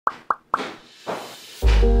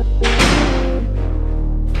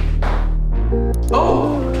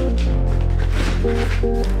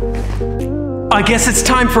I guess it's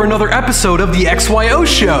time for another episode of the XYO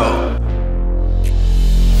Show.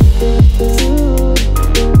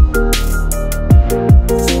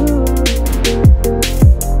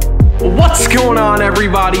 What's going on,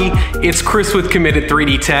 everybody? It's Chris with Committed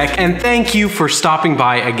 3D Tech, and thank you for stopping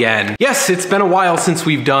by again. Yes, it's been a while since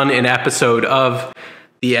we've done an episode of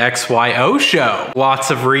the XYO Show.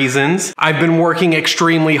 Lots of reasons. I've been working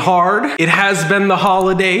extremely hard. It has been the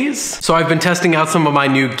holidays, so I've been testing out some of my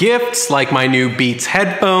new gifts, like my new Beats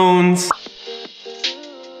headphones,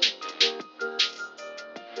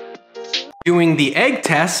 doing the egg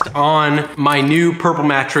test on my new purple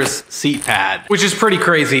mattress seat pad, which is pretty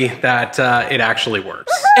crazy that it actually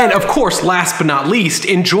works. And of course, last but not least,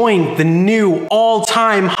 enjoying the new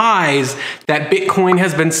all-time highs that Bitcoin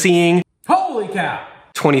has been seeing. Holy cow!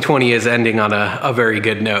 2020 is ending on a very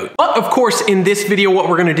good note. But of course, in this video, what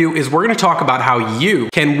we're gonna do is we're gonna talk about how you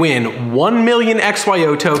can win 1 million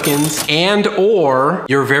XYO tokens and or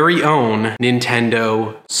your very own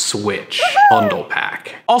Nintendo Switch bundle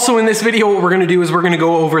pack. Also in this video, what we're gonna do is we're gonna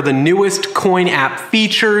go over the newest coin app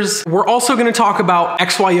features. We're also gonna talk about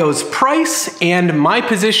XYO's price and my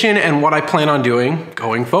position and what I plan on doing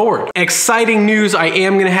going forward. Exciting news, I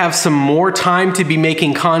am gonna have some more time to be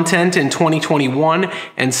making content in 2021.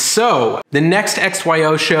 And so, the next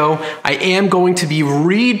XYO show, I am going to be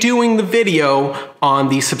redoing the video on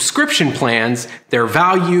the subscription plans, their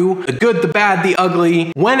value, the good, the bad, the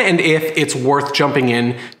ugly, when and if it's worth jumping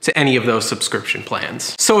in to any of those subscription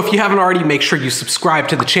plans. So if you haven't already, make sure you subscribe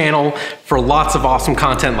to the channel for lots of awesome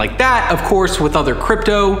content like that, of course, with other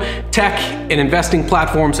crypto, tech, and investing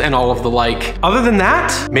platforms and all of the like. Other than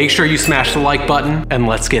that, make sure you smash the like button and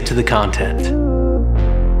let's get to the content.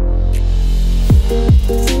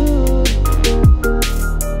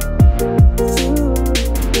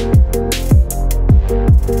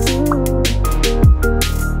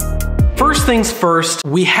 First things first,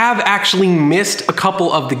 we have actually missed a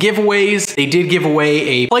couple of the giveaways. They did give away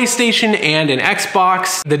a PlayStation and an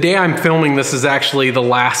Xbox. The day I'm filming this is actually the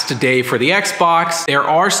last day for the Xbox. There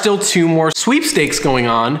are still 2 more sweepstakes going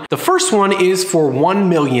on. The first one is for 1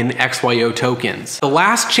 million XYO tokens. The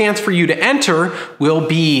last chance for you to enter will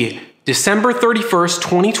be December 31st,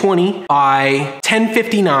 2020 by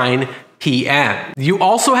 10:59 p.m. You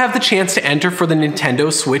also have the chance to enter for the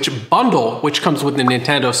Nintendo Switch bundle, which comes with the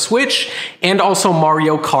Nintendo Switch and also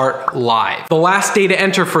Mario Kart Live. The last day to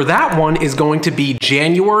enter for that one is going to be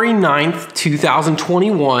January 9th,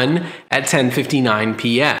 2021 at 10:59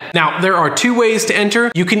 p.m. Now, there are 2 ways to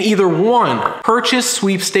enter. You can either 1, purchase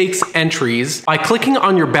sweepstakes entries by clicking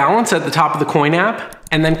on your balance at the top of the coin app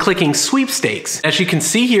and then clicking sweepstakes. As you can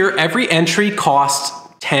see here, every entry costs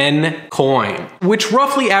 10 coin, which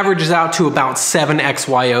roughly averages out to about 7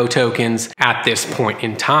 XYO tokens at this point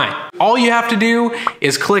in time. All you have to do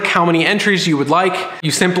is click how many entries you would like.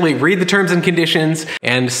 You simply read the terms and conditions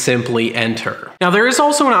and simply enter. Now, there is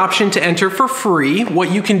also an option to enter for free.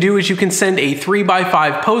 What you can do is you can send a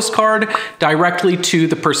 3x5 postcard directly to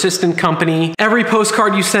the persistent company. Every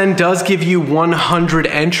postcard you send does give you 100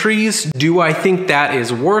 entries. Do I think that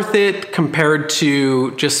is worth it compared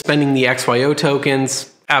to just spending the XYO tokens?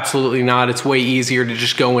 Absolutely not. It's way easier to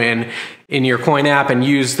just go in your coin app and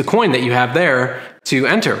use the coin that you have there to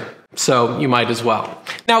enter. So you might as well.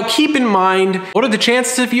 Now keep in mind, what are the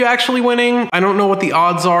chances of you actually winning? I don't know what the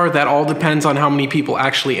odds are. That all depends on how many people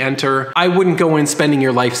actually enter. I wouldn't go in spending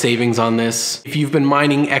your life savings on this. If you've been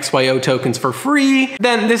mining XYO tokens for free,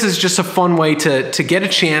 then this is just a fun way to get a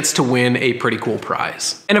chance to win a pretty cool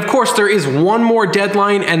prize. And of course, there is one more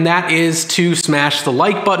deadline, and that is to smash the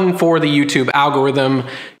like button for the YouTube algorithm.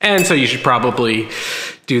 And so you should probably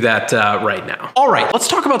do that right now. All right, let's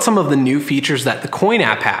talk about some of the new features that the coin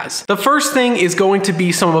app has. The first thing is going to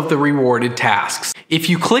be some of the rewarded tasks. If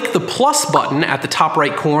you click the plus button at the top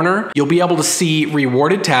right corner, you'll be able to see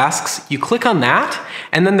rewarded tasks. You click on that,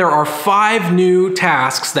 and then there are 5 new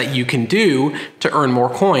tasks that you can do to earn more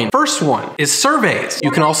coin. First one is surveys.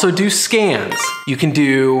 You can also do scans. You can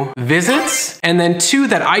do visits, and then 2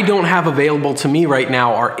 that I don't have available to me right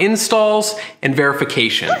now are installs and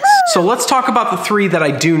verifications. So let's talk about the 3 that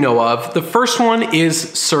I do know of. The first one is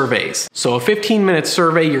surveys. So a 15-minute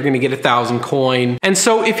survey, you're gonna get 1,000 coin. And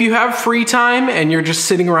so if you have free time and you're just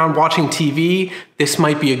sitting around watching TV, this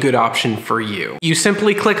might be a good option for you. You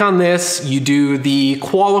simply click on this, you do the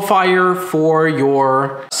qualifier for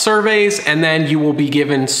your surveys, and then you will be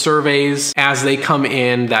given surveys as they come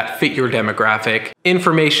in that fit your demographic.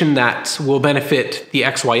 Information that will benefit the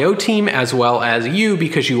XYO team as well as you,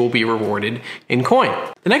 because you will be rewarded in coin.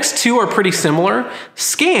 The next 2 are pretty similar.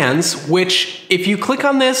 Scans, which if you click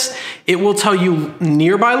on this, it will tell you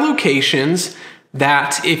nearby locations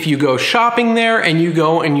that if you go shopping there and you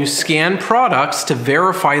go and you scan products to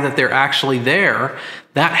verify that they're actually there,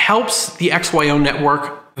 that helps the XYO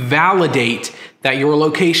network validate that your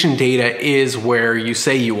location data is where you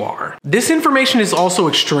say you are. This information is also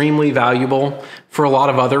extremely valuable for a lot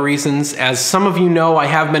of other reasons. As some of you know, I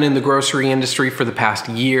have been in the grocery industry for the past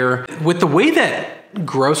year. With the way that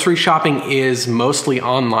grocery shopping is mostly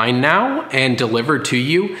online now and delivered to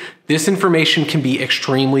you, this information can be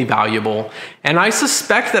extremely valuable. And I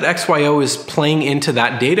suspect that XYO is playing into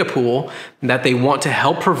that data pool, that they want to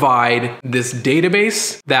help provide this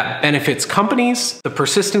database that benefits companies, the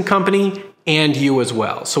persistent company, and you as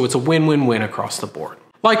well. So it's a win-win-win across the board.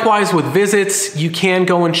 Likewise with visits, you can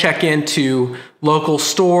go and check into local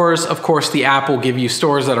stores. Of course, the app will give you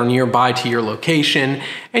stores that are nearby to your location,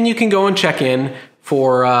 and you can go and check in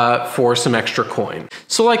for some extra coin.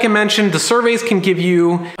 So like I mentioned, the surveys can give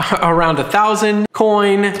you around 1,000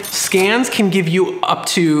 coin. Scans can give you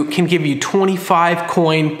 25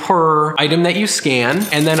 coin per item that you scan.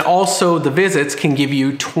 And then also the visits can give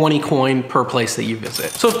you 20 coin per place that you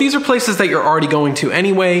visit. So if these are places that you're already going to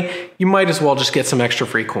anyway, you might as well just get some extra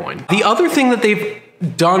free coin. The other thing that they've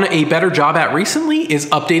done a better job at recently is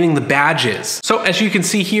updating the badges. So as you can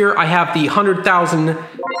see here, I have the 100,000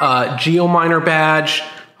 GeoMiner badge.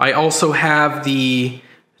 I also have the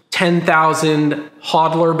 10,000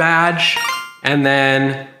 HODLer badge. And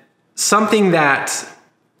then something that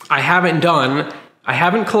I haven't done, I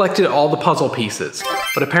haven't collected all the puzzle pieces,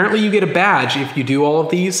 but apparently you get a badge if you do all of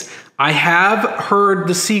these. I have heard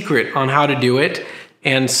the secret on how to do it.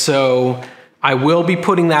 And so I will be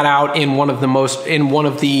putting that out in one of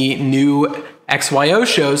the new XYO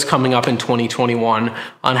shows coming up in 2021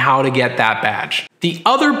 on how to get that badge. The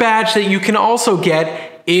other badge that you can also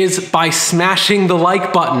get is by smashing the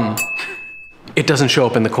like button. It doesn't show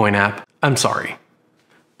up in the coin app. I'm sorry.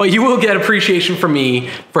 But you will get appreciation from me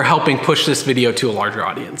for helping push this video to a larger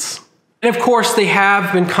audience. And of course, they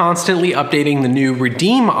have been constantly updating the new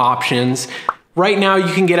redeem options. Right now,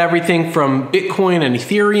 you can get everything from Bitcoin and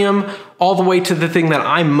Ethereum all the way to the thing that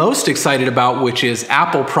I'm most excited about, which is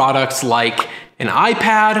Apple products like an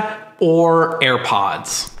iPad or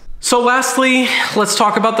AirPods. So lastly, let's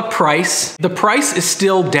talk about the price. The price is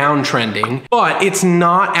still downtrending, but it's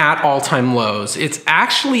not at all-time lows. It's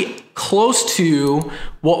actually close to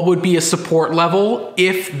what would be a support level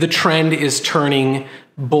if the trend is turning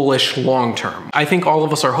bullish long-term. I think all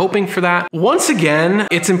of us are hoping for that. Once again,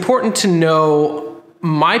 it's important to know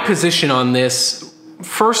my position on this.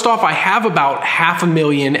 First off, I have about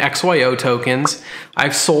 500,000 XYO tokens.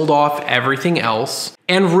 I've sold off everything else.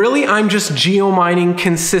 And really, I'm just geomining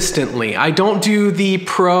consistently. I don't do the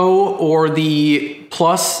Pro or the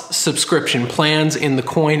Plus subscription plans in the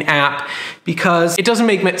Coin app because it doesn't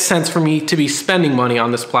make sense for me to be spending money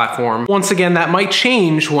on this platform. Once again, that might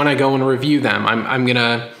change when I go and review them. I'm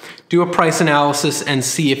gonna do a price analysis and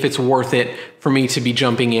see if it's worth it for me to be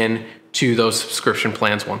jumping in to those subscription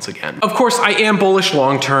plans once again. Of course, I am bullish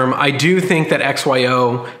long-term. I do think that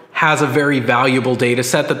XYO has a very valuable data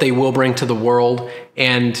set that they will bring to the world,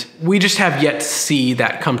 and we just have yet to see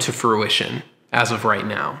that come to fruition as of right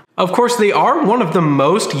now. Of course, they are one of the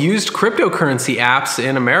most used cryptocurrency apps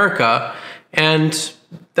in America, and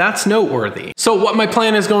that's noteworthy. So what my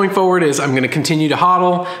plan is going forward is I'm gonna continue to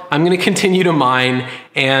hodl, I'm gonna continue to mine,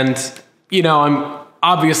 and I'm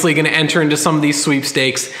obviously gonna enter into some of these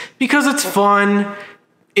sweepstakes because it's fun,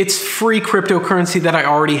 it's free cryptocurrency that I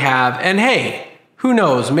already have, and hey, who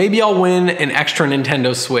knows, maybe I'll win an extra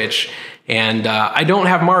Nintendo Switch, and I don't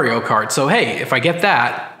have Mario Kart, so hey, if I get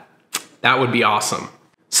that, that would be awesome.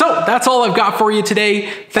 So that's all I've got for you today.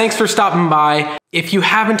 Thanks for stopping by. If you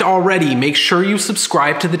haven't already, make sure you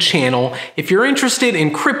subscribe to the channel. If you're interested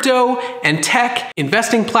in crypto and tech,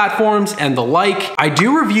 investing platforms, and the like, I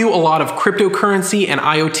do review a lot of cryptocurrency and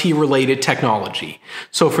IoT related technology.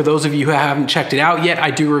 So for those of you who haven't checked it out yet, I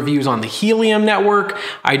do reviews on the Helium network.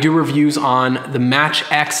 I do reviews on the Match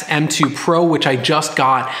X M2 Pro, which I just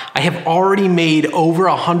got. I have already made over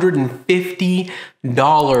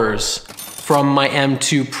 $150 from my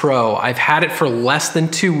M2 Pro. I've had it for less than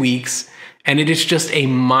 2 weeks, and it is just a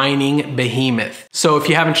mining behemoth. So if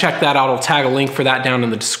you haven't checked that out, I'll tag a link for that down in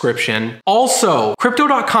the description. Also,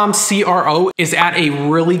 Crypto.com CRO is at a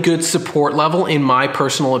really good support level in my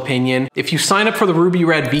personal opinion. If you sign up for the Ruby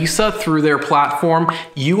Red Visa through their platform,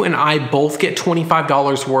 you and I both get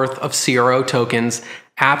 $25 worth of CRO tokens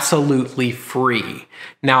absolutely free.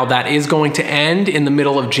 Now that is going to end in the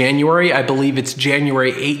middle of January. I believe it's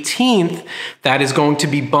January 18th. That is going to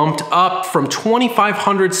be bumped up from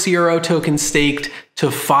 2,500 CRO tokens staked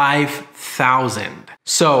to 5,000.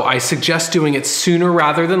 So I suggest doing it sooner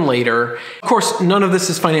rather than later. Of course, none of this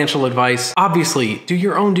is financial advice. Obviously, do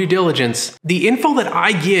your own due diligence. The info that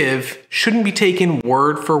I give shouldn't be taken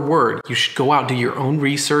word for word. You should go out, do your own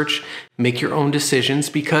research, make your own decisions,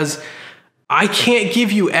 because I can't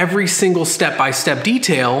give you every single step-by-step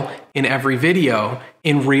detail in every video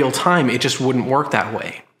in real time. It just wouldn't work that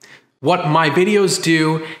way. What my videos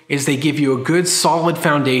do is they give you a good solid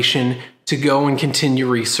foundation to go and continue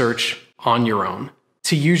research on your own,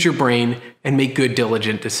 to use your brain and make good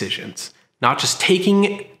diligent decisions. Not just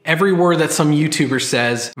taking every word that some YouTuber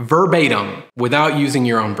says verbatim without using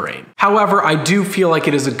your own brain. However, I do feel like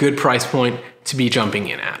it is a good price point to be jumping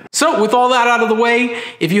in at. So with all that out of the way,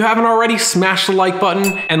 if you haven't already, smash the like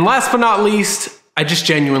button. And last but not least, I just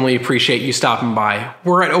genuinely appreciate you stopping by.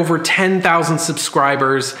 We're at over 10,000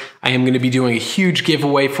 subscribers. I am going to be doing a huge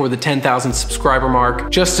giveaway for the 10,000 subscriber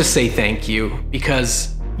mark just to say thank you,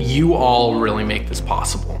 because you all really make this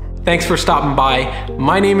possible. Thanks for stopping by.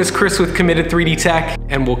 My name is Chris with Committed 3D Tech,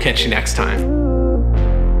 and we'll catch you next time.